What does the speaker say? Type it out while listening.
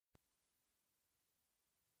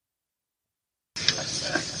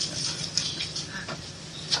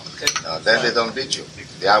then they don't beat you.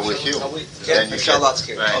 They are with you. Then you get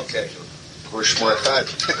Okay. Kushmo Echad.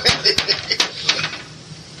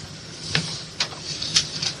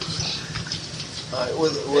 All right,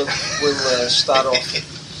 we'll start off.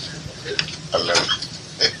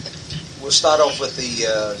 We'll start off with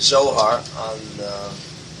the Zohar on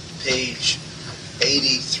page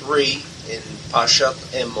 83 in Pashat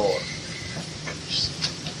Emor.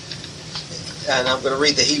 And I'm going to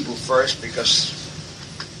read the Hebrew first because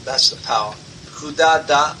that's the power. Kuda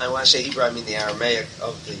da, and when I say Hebrew, I mean the Aramaic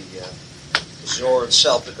of the Zohar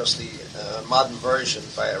itself, because the modern version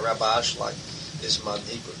by Rabbi Ashlag is modern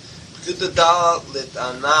Hebrew. Kuda da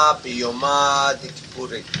litana biyoma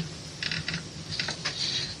dikpurik.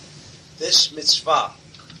 This mitzvah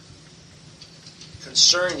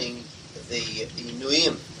concerning the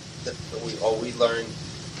Inuim, that we learn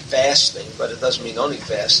fasting, but it doesn't mean only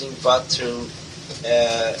fasting, but to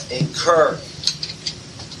incur,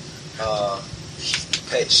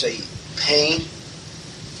 say, pain.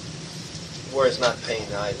 The word is not pain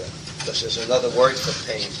either, because there's another word for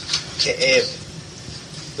pain, ke'ev.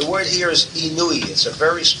 The word here is inui. It's a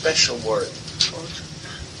very special word. Torture.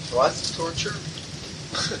 What? Torture.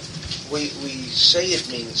 We say it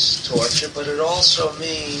means torture, but it also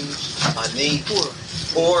means ani,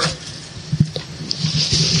 poor.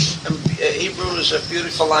 And Hebrew is a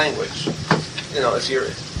beautiful language. You know,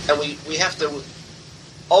 we have to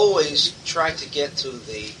always try to get to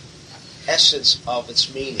the essence of its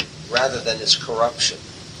meaning rather than its corruption.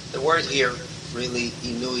 The word here really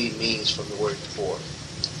inui means from the word poor.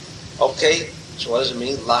 Okay, so what does it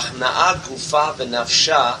mean? Lachna'a gufa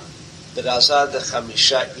v'nafsha b'razah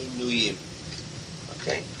dechamisha inuyim.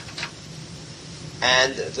 Okay?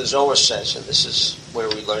 And the Zohar says, and this is where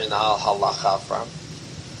we learn the halacha from,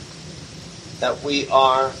 that we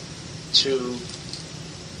are to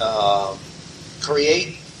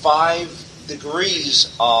create 5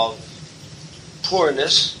 degrees of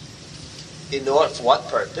poorness. In order, for what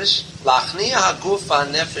purpose? Lachni'a hagufa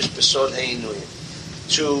nefesh b'sod ha'inuyim.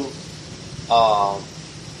 To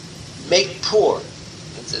make poor.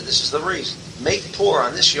 This is the reason. Make poor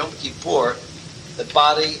on this Yom Kippur the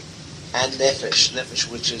body and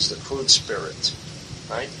nefesh, which is the crude spirit,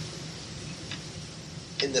 right?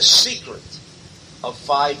 In the secret of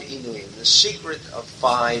 5 inuyim, the secret of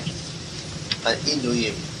 5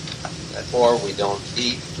 inuyim. Therefore, we don't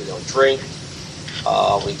eat, we don't drink,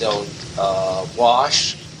 we don't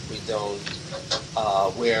wash, we don't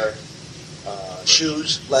wear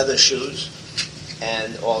shoes, leather shoes,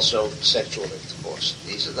 and also sexual intercourse.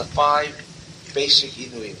 These are the 5 basic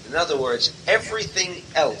inuyim. In other words, everything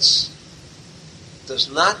else does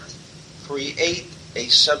not create a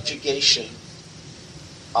subjugation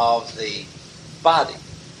of the body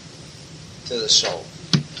to the soul.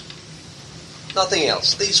 Nothing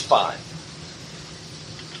else. These 5.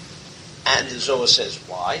 And the Zohar says,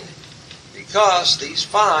 why? Because these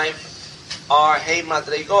 5 are Hey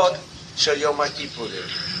Madregot Shel Yom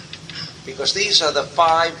Kippurim. Because these are the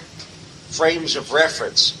 5 frames of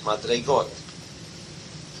reference, Madregot,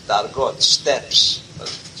 Dargot, steps, but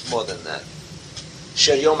it's more than that.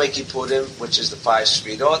 Shel Yom Kippurim, which is the 5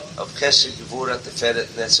 Sfirot of Chesed, Gevura,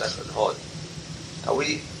 Teferet, Netzach, and Hod. Now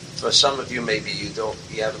for some of you, maybe you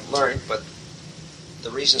haven't learned, but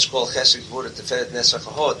the reason it's called Chesed, Gevura, Teferet, Netzach,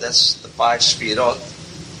 and Hod, that's the 5 Sfirot,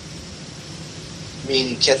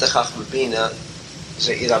 meaning Ketachach Mabina,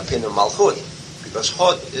 Ze'ir Alpinu Malchut, because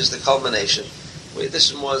Hod is the culmination. This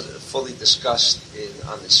is more fully discussed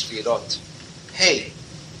on the Sfirot. Hey,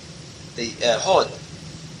 the Hod, the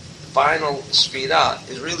final Sfirah,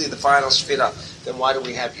 is really the final Sfirah. Then why do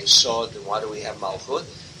we have Yesod and why do we have Malchut?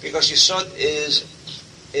 Because Yesod is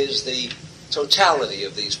the totality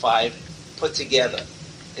of these 5 put together.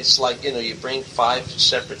 It's like, you bring 5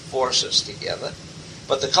 separate forces together,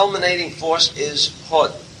 but the culminating force is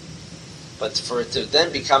Hod. But for it to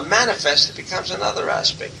then become manifest, it becomes another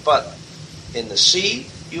aspect. But in the seed,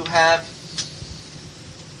 you have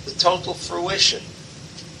the total fruition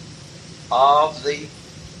of the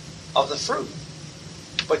fruit.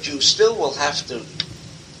 But you still will have to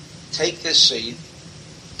take this seed,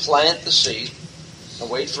 plant the seed, and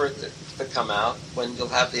wait for it to come out when you'll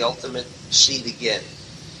have the ultimate seed again.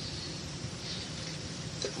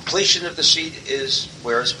 The completion of the seed is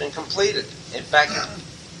where it's been completed. In fact,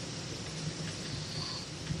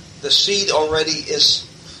 the seed already is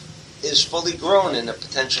fully grown in a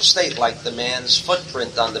potential state, like the man's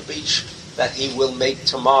footprint on the beach that he will make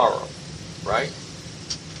tomorrow, right?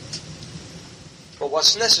 But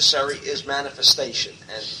what's necessary is manifestation,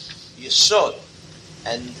 and Yesod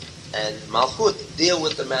and Malchut deal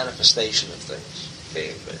with the manifestation of things.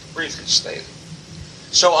 Okay, briefly stated.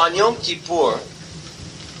 So on Yom Kippur,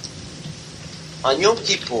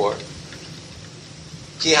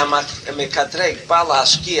 Ki hamekadreg bal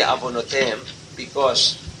haskia avonotem,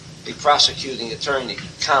 because the prosecuting attorney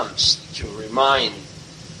comes to remind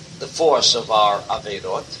the force of our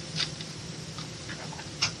averot.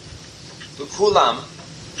 V'kulam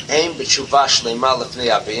ein b'tshuva shlema lefnei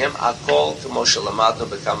avim akol k'mo shelamadnu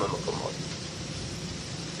b'kama makomot.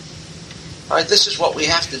 All right, this is what we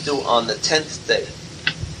have to do on the 10th day.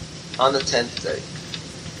 On the 10th day.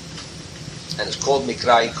 And it's called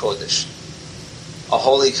Mikrai Kodesh, a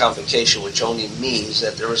holy convocation, which only means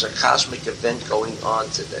that there is a cosmic event going on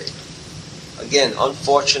today. Again,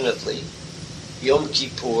 unfortunately, Yom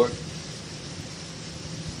Kippur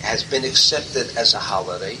has been accepted as a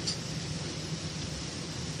holiday,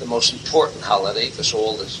 the most important holiday, because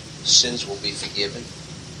all the sins will be forgiven,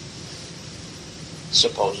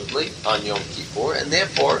 supposedly, on Yom Kippur, and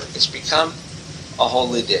therefore it's become a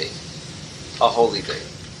holy day. A holy day.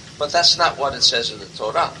 But that's not what it says in the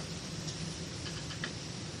Torah.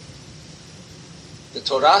 The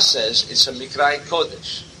Torah says it's a Mikrai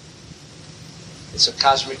Kodesh. It's a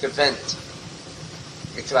cosmic event.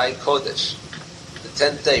 Mikrai Kodesh. The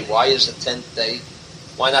 10th day. Why is the 10th day?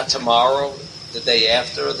 Why not tomorrow, the day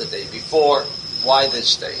after, or the day before? Why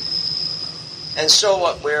this day? And so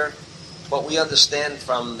what we understand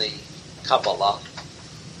from the Kabbalah,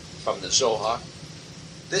 from the Zohar,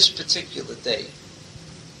 this particular day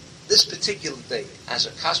has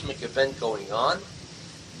a cosmic event going on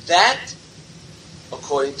that,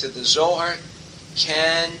 according to the Zohar,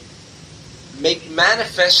 can make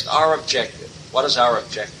manifest our objective. What is our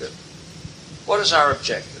objective? What is our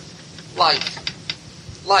objective? Life.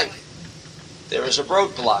 There is a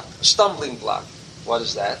roadblock, a stumbling block. What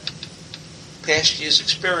is that? Past year's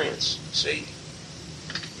experience. See,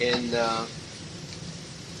 in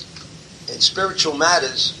spiritual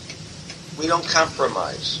matters, we don't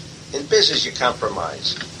compromise. In business, you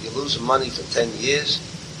compromise. You lose money for 10 years,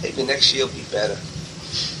 maybe next year will be better.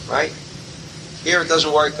 Right? Here, it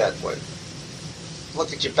doesn't work that way.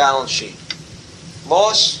 Look at your balance sheet.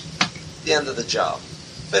 Loss, the end of the job.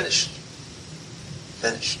 Finished.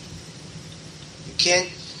 You can't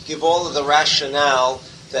give all of the rationale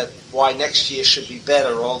that why next year should be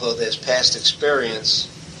better, although there's past experience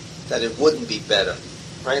that it wouldn't be better.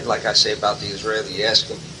 Right? Like I say about the Israeli, you ask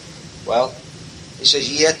him, well, he says,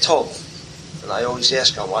 Yeh Tov. And I always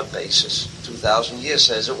ask, on what basis? 2,000 years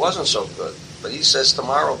says it wasn't so good. But he says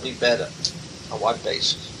tomorrow will be better. On what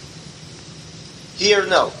basis? Here,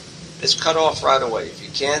 no. It's cut off right away. If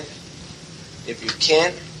you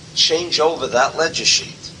can't change over that ledger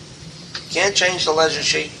sheet, can't change the ledger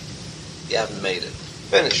sheet, you haven't made it.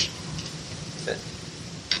 Finished.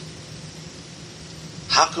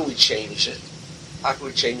 How can we change it? How can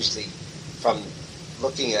we change from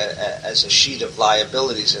looking at as a sheet of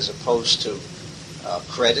liabilities as opposed to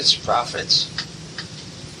credits, profits?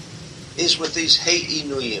 Is with these Hey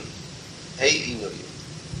Inuyim.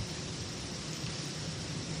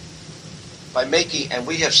 By making, and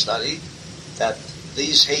we have studied that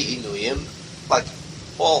these Hey Inuyim, like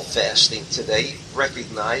all fasting today,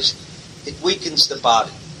 recognized it weakens the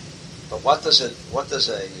body. But what does a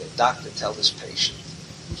doctor tell this patient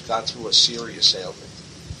who's gone through a serious ailment?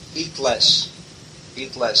 Eat less.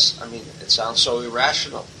 I mean, it sounds so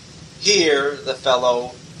irrational. Here, the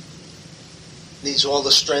fellow needs all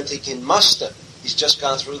the strength he can muster. He's just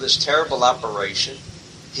gone through this terrible operation.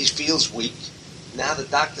 He feels weak. Now the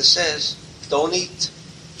doctor says, don't eat.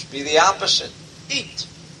 It should be the opposite. Eat.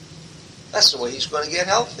 That's the way he's going to get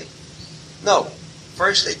healthy. No.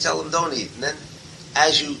 First they tell him don't eat. And then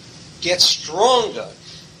as you get stronger,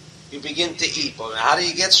 you begin to eat. But how do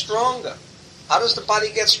you get stronger? How does the body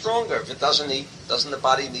get stronger? If it doesn't eat, doesn't the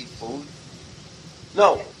body need food?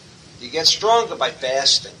 No. You get stronger by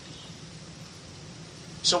fasting.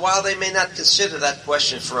 So while they may not consider that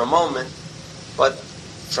question for a moment, but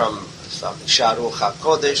from Sharuch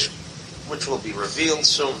HaKodesh, which will be revealed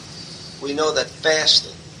soon, we know that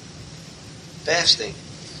fasting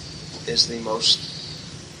is the most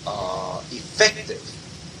effective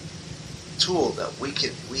tool that we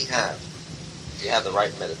have. If you have the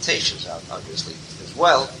right meditations, obviously, as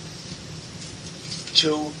well,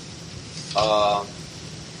 to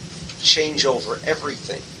change over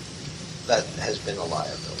everything that has been a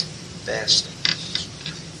liability.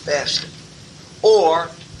 Fasting. Or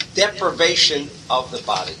deprivation of the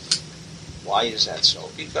body. Why is that so?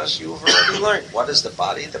 Because you've already learned. What is the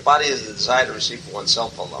body? The body is the desire to receive for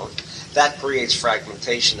oneself alone. That creates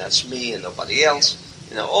fragmentation. That's me and nobody else.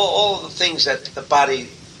 You know, all of the things that the body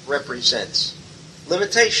represents.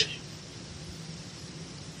 Limitation.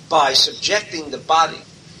 by subjecting the body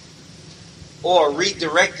or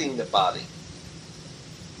redirecting the body,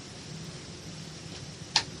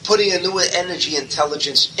 putting a new energy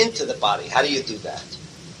intelligence into the body. How do you do that?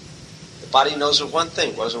 The body knows of one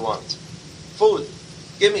thing. What does it want? Food.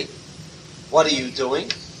 Give me. What are you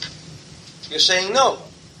doing? You're saying, no,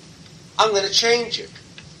 I'm going to change it.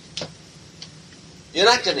 You're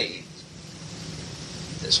not going to eat.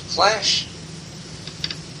 There's a clash.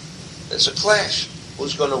 There's a clash.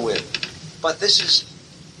 Who's going to win? But this is,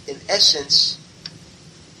 in essence,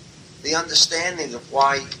 the understanding of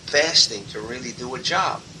why fasting can really do a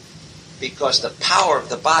job. Because the power of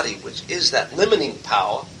the body, which is that limiting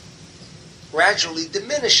power, gradually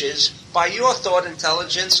diminishes by your thought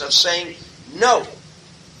intelligence of saying, no,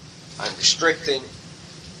 I'm restricting.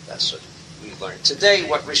 That's what we learned today,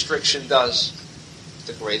 what restriction does.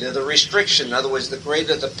 The greater the restriction, in other words, the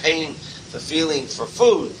greater the pain, the feeling for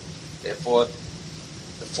food. Therefore,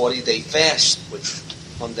 the 40-day fast, which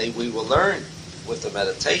one day we will learn with the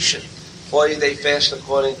meditation. 40-day fast,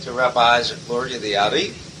 according to Rabbi Isaac Luria, the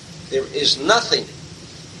Ari, there is nothing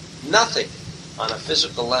on a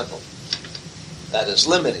physical level that is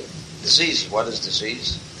limiting. Disease, what is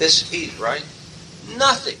disease? This heat, right?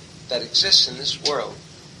 Nothing that exists in this world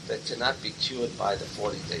that cannot be cured by the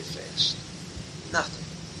 40-day fast. Nothing.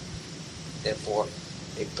 Therefore,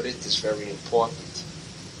 a Brit is very important.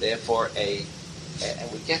 Therefore,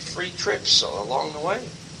 and we get free trips along the way.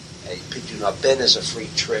 A Pidyon Ben is a free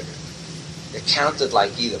trip. They're counted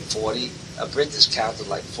like either 40, a Brit is counted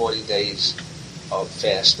like 40 days of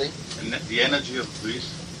fasting. And the energy of Brit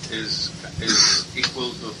is equal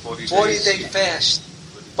to 40 days. 40-day fast.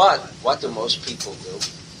 But what do most people do?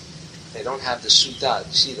 They don't have the Sudah.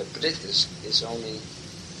 You see, the Brit is only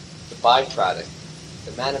the byproduct.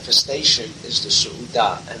 The manifestation is the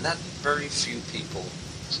Su'udah, and that very few people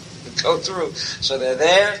go through. So they're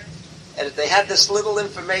there, and if they had this little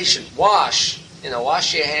information, wash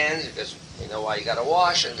your hands, because you know why you got to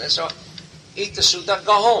wash, and so eat the Su'udah,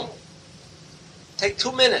 go home. Take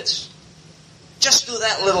 2 minutes. Just do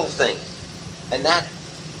that little thing. And that,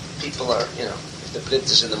 people are, if the Brit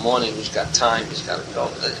is in the morning, who's got time, he's got to go.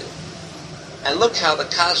 And look how the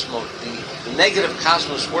cosmos, the negative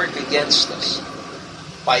cosmos work against us.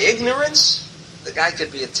 By ignorance, the guy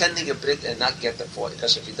could be attending a Brit and not get the 40.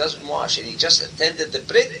 Because if he doesn't wash and he just attended the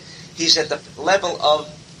Brit, he's at the level of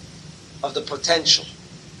the potential.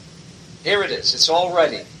 Here it is. It's all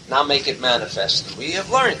ready. Now make it manifest. We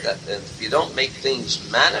have learned that if you don't make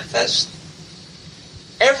things manifest,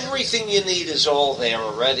 everything you need is all there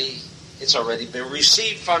already. It's already been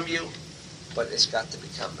received from you, but it's got to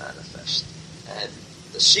become manifest. And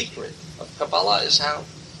the secret of Kabbalah is how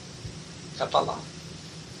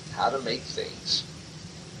to make things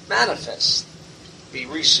manifest, be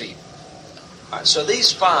received. All right, so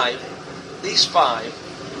these five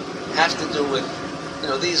have to do with,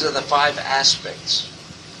 these are the 5 aspects.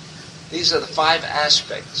 These are the 5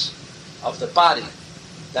 aspects of the body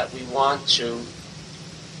that we want to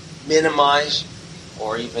minimize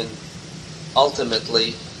or even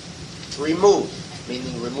ultimately remove,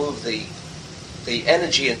 meaning remove the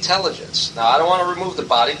energy intelligence. Now, I don't want to remove the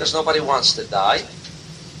body because nobody wants to die.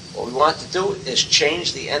 What we want to do is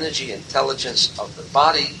change the energy intelligence of the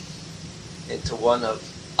body into one of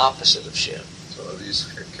opposite of Shem. So are these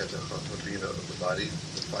Ketachamabina of the body,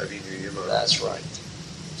 the 5 Inuyim? That's right.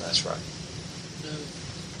 That's right.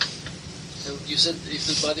 You said if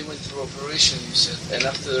the body went through operation, you said, and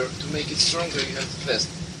after, to make it stronger, you have to fast.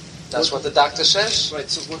 That's what the doctor says? Right,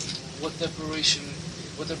 so what operation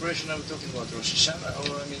are we talking about? Rosh Hashanah?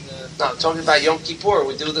 Or, No, I'm talking about Yom Kippur.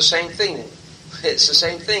 We do the same thing. It's the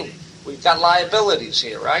same thing. We've got liabilities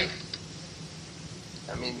here, right?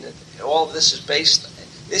 I mean, all of this is based...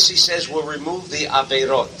 This, he says, will remove the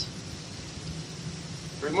Abeirot.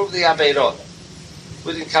 Remove the Abeirot.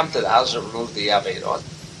 We didn't come to the house to remove the Abeirot.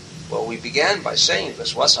 Well, we began by saying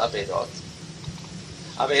this. What's Abeirot?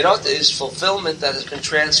 Abeirot is fulfillment that has been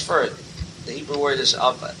transferred. The Hebrew word is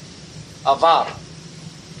avar.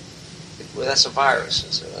 Well, that's a virus.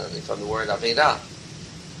 It's from the word Avedah.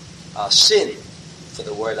 Sin, for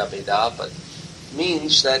the word Avedah, but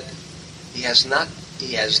means that he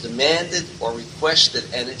has demanded or requested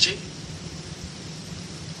energy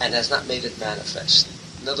and has not made it manifest.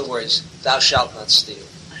 In other words, thou shalt not steal.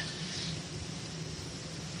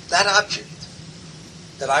 That object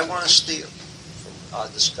that I want to steal from our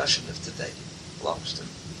discussion of today belongs to me.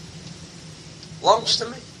 Belongs to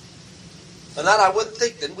me. But that I wouldn't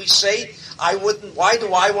think. Didn't we say I wouldn't? Why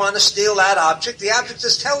do I want to steal that object? The object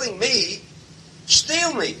is telling me,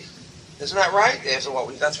 steal me. Isn't that right? After what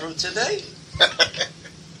we got through today.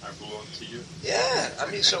 I I belong to you. Yeah,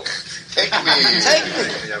 I mean, so Take me. take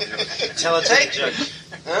me. Tell it, take judge.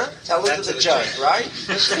 Huh? Tell it to the judge, right?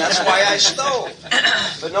 Listen, that's why I stole.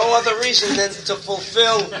 For no other reason than to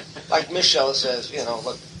fulfill, like Michelle says,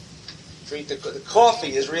 look, drink the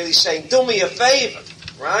coffee is really saying, do me a favor,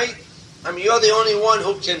 right? I mean, you're the only one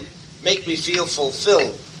who can make me feel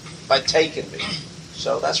fulfilled by taking me.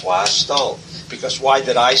 So that's why I stole. Because why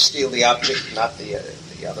did I steal the object, not the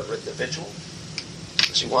other individual?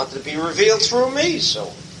 Because he wanted to be revealed through me.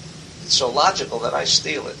 So it's so logical that I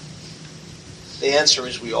steal it. The answer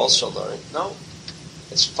is we also learn, no,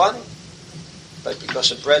 it's funny. But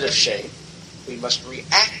because of bread of shame, we must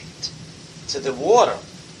react to the water,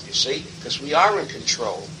 you see, because we are in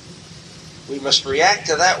control. We must react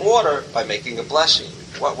to that water by making a blessing.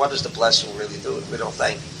 What does the blessing really do? We don't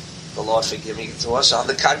thank the Lord for giving it to us. On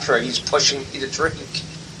the contrary, He's pushing me to drink,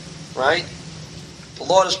 right? The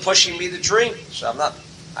Lord is pushing me to drink, so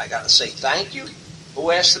I got to say thank you. Who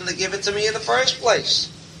asked Him to give it to me in the first place?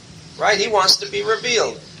 Right? He wants to be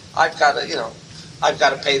revealed. I've got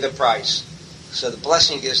to pay the price. So the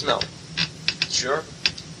blessing is no. Sure,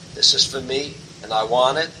 this is for me, and I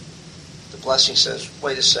want it. The blessing says,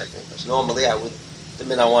 wait a second, because normally the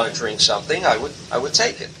minute I want to drink something, I would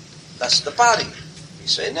take it. That's the body. You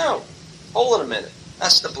say, no, hold it a minute.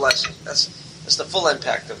 That's the blessing. That's the full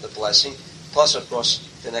impact of the blessing, plus, of course,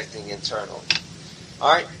 connecting internal.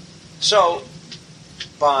 All right? So,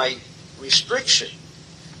 by restriction,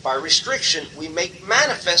 we make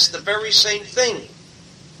manifest the very same thing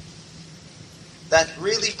that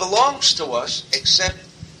really belongs to us, except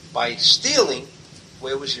by stealing,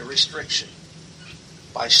 where was your restriction?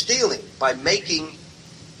 By stealing, by making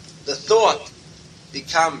the thought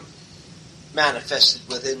become manifested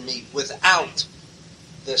within me without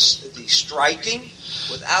the striking.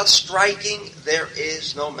 Without striking, there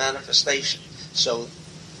is no manifestation. So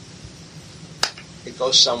it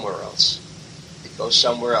goes somewhere else. It goes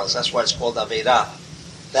somewhere else. That's why it's called Avedah.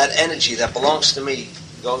 That energy that belongs to me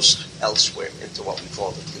goes elsewhere into what we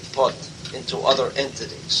call the Kippur, into other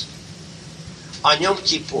entities. On Yom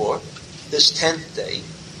Kippur, this 10th day,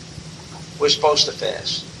 we're supposed to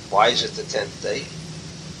fast. Why is it the 10th day?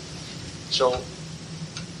 So,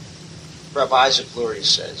 Rabbi Isaac Lurie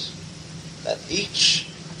says that each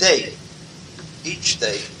day,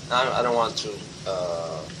 I don't want to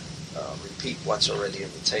repeat what's already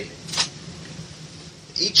in the tape.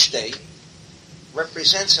 Each day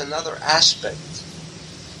represents another aspect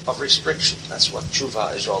of restriction. That's what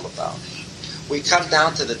tshuva is all about. We come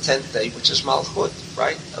down to the 10th day, which is Malchut,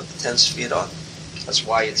 right, of the 10 Sfirot. That's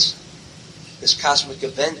why this cosmic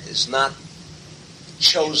event is not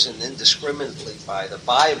chosen indiscriminately by the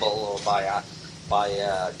Bible or by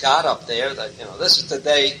God up there. That this is the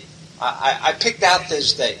day I picked out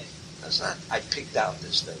this day. That's not I picked out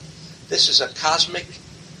this day. This is a cosmic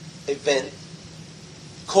event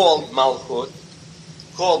called Malchut,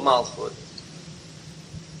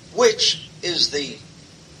 which is the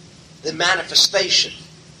manifestation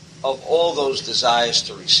of all those desires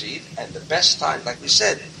to receive. And the best time, like we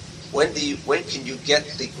said, when can you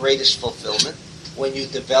get the greatest fulfillment? When you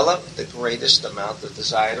develop the greatest amount of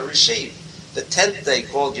desire to receive. The 10th day,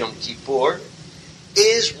 called Yom Kippur,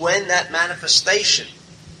 is when that manifestation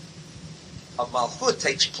of Malchut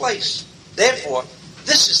takes place. Therefore,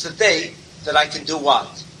 this is the day that I can do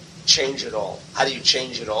what? Change it all. How do you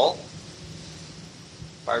change it all?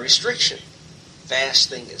 By restriction,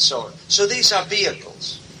 fasting, and so on. So these are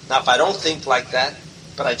vehicles. Now, if I don't think like that,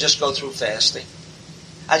 but I just go through fasting,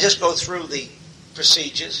 I just go through the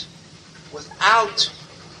procedures without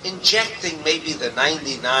injecting maybe the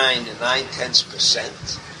 99 and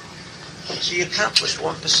 9/10%. So you accomplish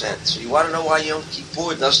 1%. So you want to know why Yom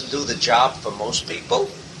Kippur doesn't do the job for most people?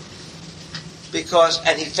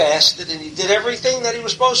 And he fasted and he did everything that he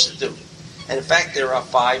was supposed to do. And in fact, there are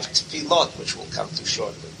 5 tefillot, which we'll come to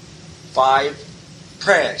shortly. 5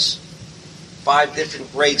 prayers. 5 different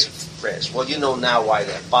grades of prayers. Well, you know now why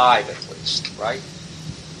they're 5 at least, right?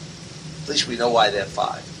 At least we know why they're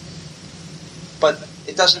 5. But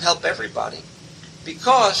it doesn't help everybody.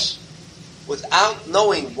 Because without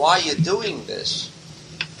knowing why you're doing this,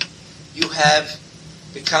 you have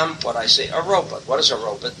become, what I say, a robot. What does a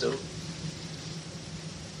robot do?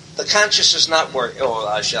 The conscious is not working, or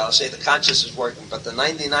I shall say the conscious is working, but the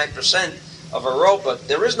 99% of a robot,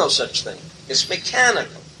 there is no such thing. It's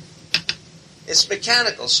mechanical. It's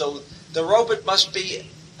mechanical. So the robot must be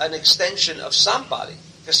an extension of somebody,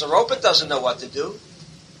 because the robot doesn't know what to do.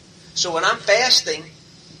 So when I'm fasting,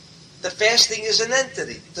 the fasting is an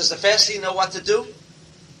entity. Does the fasting know what to do?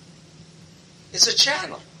 It's a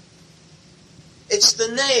channel. It's the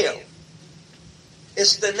nail.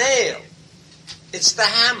 It's the nail. It's the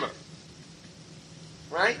hammer.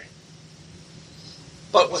 Right?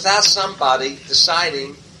 But without somebody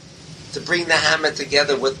deciding to bring the hammer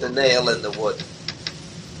together with the nail and the wood.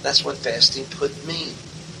 That's what fasting could mean.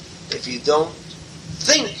 If you don't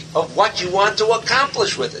think of what you want to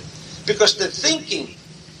accomplish with it. Because the thinking,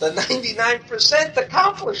 the 99%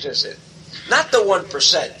 accomplishes it. Not the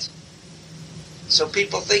 1%. So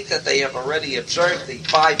people think that they have already observed the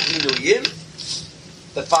 5 inuyim,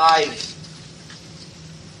 the 5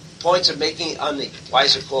 points of making ani. Why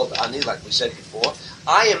is it called ani, like we said before?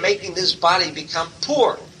 I am making this body become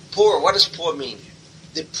poor. Poor, what does poor mean?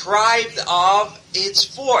 Deprived of its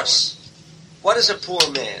force. What is a poor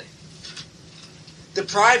man?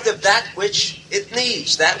 Deprived of that which it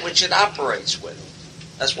needs, that which it operates with.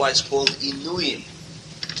 That's why it's called inuyim.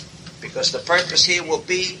 Because the purpose here will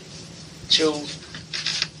be to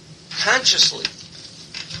consciously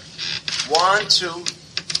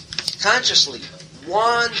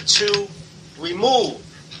want to remove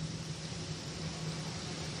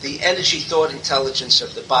the energy, thought, intelligence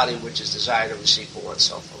of the body which is desired to receive for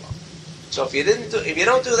oneself alone. So if you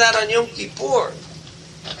don't do that on Yom Kippur,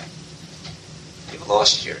 you've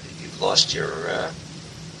lost your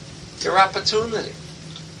opportunity,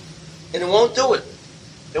 and it won't do it.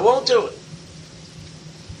 It won't do it.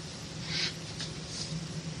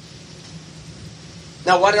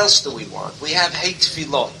 Now, what else do we want? We have hate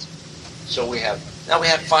tefillot. So we have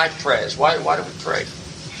 5 prayers. Why do we pray?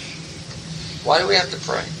 Why do we have to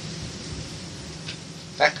pray?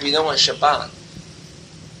 In fact, we know on Shabbat,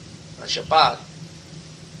 if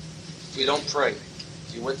you don't pray,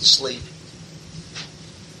 if you went to sleep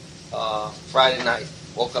Friday night,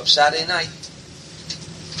 woke up Saturday night,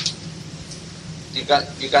 you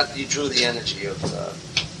drew the energy of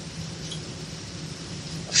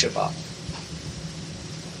Shabbat.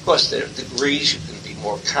 Of course, there are degrees. You can be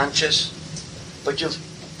more conscious, but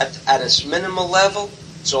at its minimal level,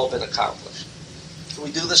 it's all been accomplished. Can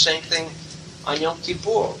we do the same thing on Yom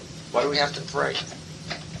Kippur? Why do we have to pray?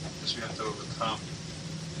 Because we have to overcome.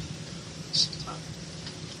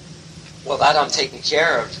 Well, that I'm taken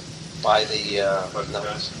care of by the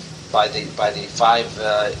 5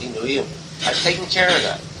 inuyim. I've taken care of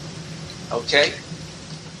that. Okay?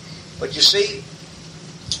 But you see,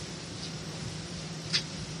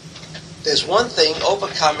 there's one thing,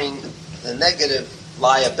 overcoming the negative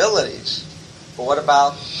liabilities, but what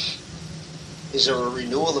about, is there a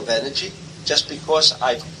renewal of energy? Just because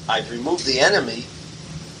I've removed the enemy,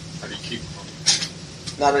 How do you keep them?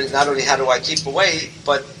 not only how do I keep away,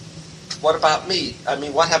 but what about me? I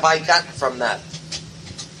mean, what have I got from that?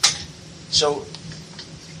 So,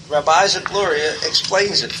 Rabbi Isaac Luria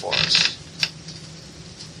explains it for us.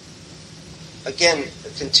 Again,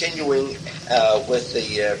 continuing with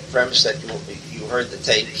the premise that you heard the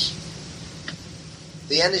tapes.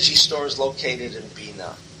 The energy store is located in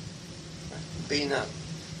Bina. Bina.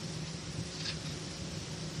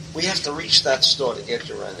 We have to reach that store to get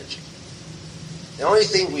your energy. The only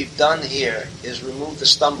thing we've done here is remove the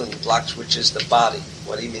stumbling blocks, which is the body.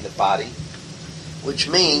 What do you mean the body? Which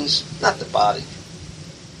means, not the body,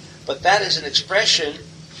 but that is an expression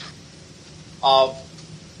of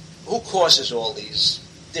who causes all these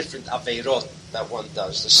different aveirot that one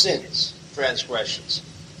does, the sins, transgressions.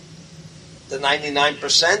 The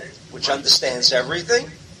 99%, which understands everything?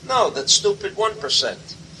 No, that stupid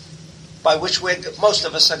 1%, by which most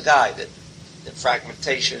of us are guided in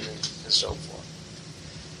fragmentation and so forth.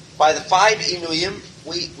 By the 5 inuyim,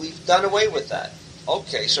 we've done away with that.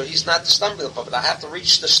 Okay, so he's not the stumbling block, but I have to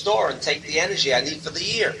reach the store and take the energy I need for the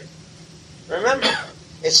year. Remember,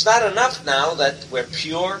 it's not enough now that we're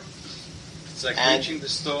pure. It's like reaching the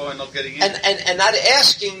store and not getting in. And not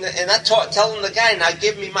asking, and not telling the guy, now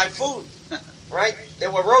give me my food. Right?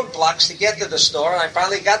 There were roadblocks to get to the store, and I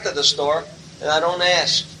finally got to the store, and I don't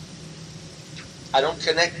ask. I don't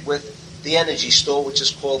connect with the energy store, which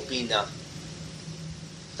is called Bina.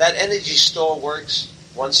 That energy store works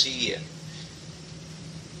once a year.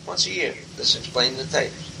 Once a year. This is explained in the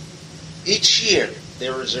tapes. Each year,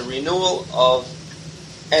 there is a renewal of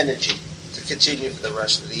energy to continue for the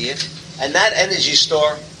rest of the year. And that energy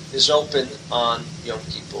store is open on Yom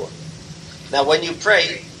Kippur. Now, when you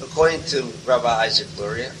pray, according to Rabbi Isaac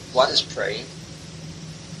Luria, what is praying?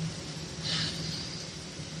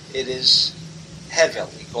 It is hevel.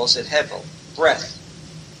 He calls it hevel, breath.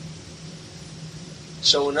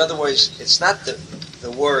 So, in other words, it's not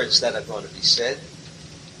the words that are going to be said,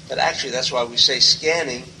 but actually that's why we say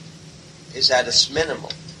scanning is at its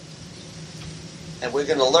minimal. And we're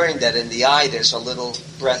going to learn that in the eye there's a little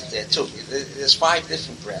breath there too. There's 5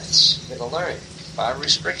 different breaths. We're going to learn. By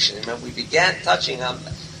restriction. Remember, we began touching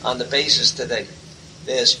on the basis today.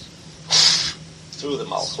 There's through the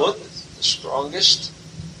Malchut, the strongest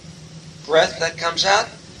breath that comes out.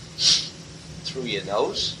 Through your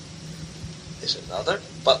nose is another,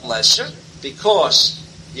 but lesser, because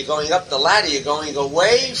you're going up the ladder, you're going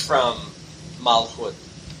away from Malchut,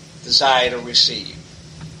 desire to receive,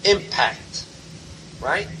 impact,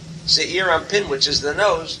 right? Ze'ir Ampin, which is the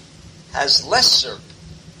nose, has lesser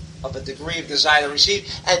of a degree of desire to receive,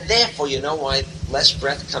 and therefore, you know why less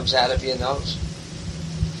breath comes out of your nose?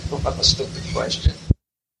 What a stupid question.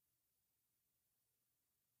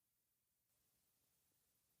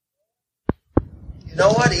 You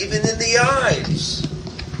know what? Even in the eyes,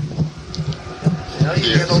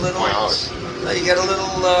 you get a little, you get a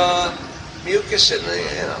little mucus in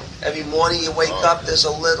the, every morning you wake up, there's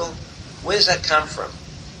a little. Where's that come from?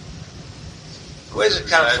 Where's it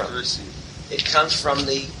come from? It comes from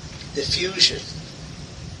the diffusion,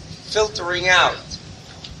 filtering out.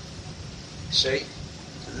 See,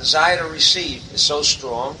 the desire to receive is so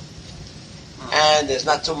strong, and there's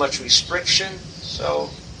not too much restriction. So,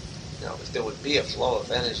 if there would be a flow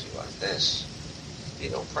of energy like this, it'd be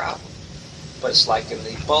no problem. But it's like in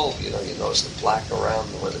the bulb, you notice the black around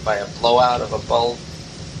when by a blowout of a bulb,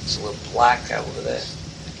 it's a little black over there.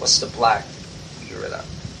 What's the black? Figure it out.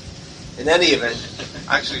 In any event,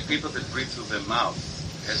 actually, people that breathe through their mouth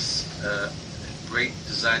has a great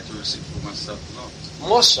desire to receive for oneself alone.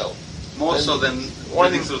 More so. More so than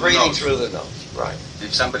one breathing through the nose. Right.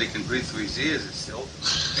 If somebody can breathe through his ears, it's still.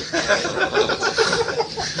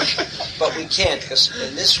 But we can't, because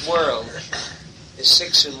in this world is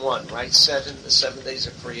 6 in 1, right? 7, the 7 days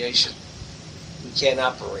of creation. We can't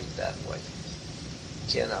operate that way.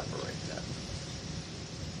 Can't operate that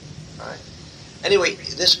way. All right. Anyway,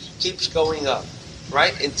 this keeps going up,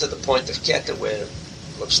 right into the point of Keta, where it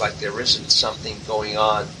looks like there isn't something going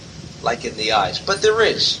on like in the eyes. But there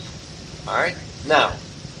is. All right? Now,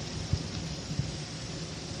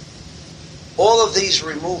 all of these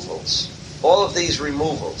removals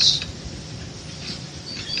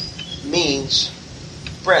means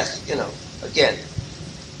breath, again,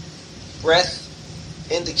 breath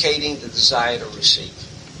indicating the desire to receive.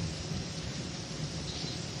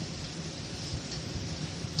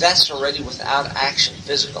 That's already without action,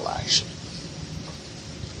 physical action.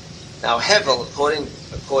 Now, Hevel,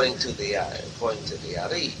 according to the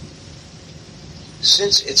Ari,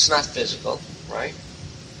 since it's not physical, right?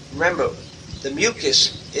 Remember, the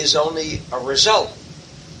mucus is only a result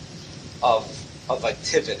of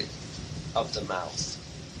activity of the mouth.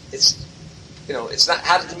 It's not,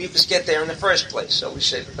 how did the mucus get there in the first place? So we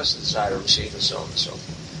say because of the desire to receive and so on and so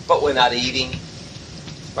forth. But we're not eating,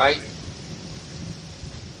 right?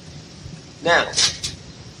 Now,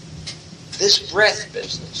 this breath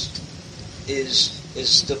business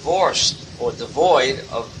is divorced or devoid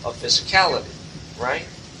of physicality, right?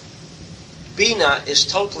 Bina is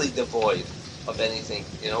totally devoid of anything.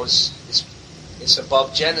 It's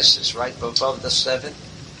above Genesis, right? Above the 7.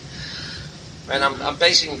 And I'm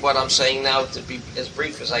basing what I'm saying now to be as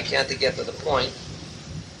brief as I can to get to the point.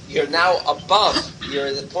 You're now above. You're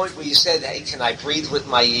at the point where you said, hey, can I breathe with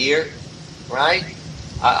my ear? Right?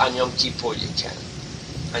 On Yom Kippur you can.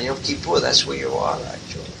 On Yom Kippur, that's where you are,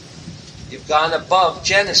 actually. You've gone above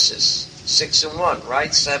Genesis, 6 and 1,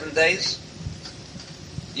 right? 7 days.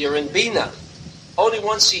 You're in Bina. Only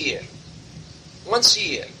once a year. Once a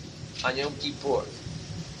year on Yom Kippur.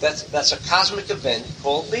 That's a cosmic event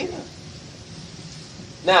called Bina.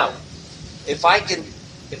 Now, if I can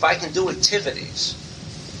do activities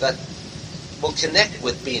that will connect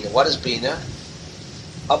with Bina, what is Bina?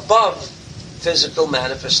 Above physical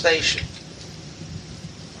manifestation.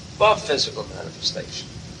 Above physical manifestation.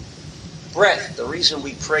 Breath, the reason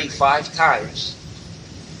we pray 5 times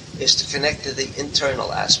is to connect to the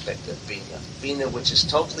internal aspect of Bina. Bina, which is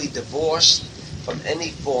totally divorced from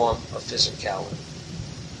any form of physicality.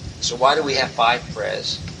 So why do we have 5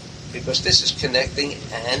 prayers? Because this is connecting,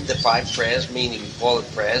 and the 5 prayers, meaning we call it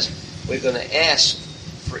prayers, we're going to ask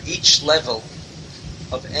for each level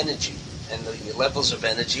of energy. And the levels of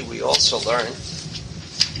energy we also learn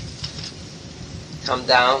come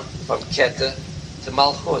down from Keta to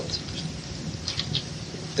Malchut.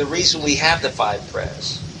 The reason we have the 5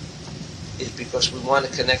 prayers is because we want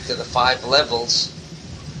to connect to the 5 levels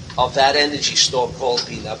of that energy store called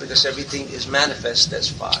Bina, because everything is manifest as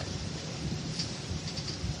 5.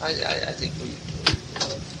 I think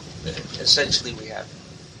essentially we have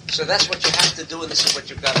it. So that's what you have to do, and this is what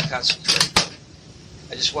you've got to concentrate on.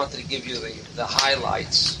 I just wanted to give you the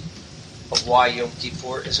highlights of why Yom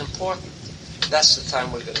Kippur is important. That's the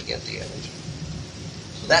time we're going to get the energy.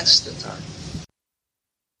 That's the time.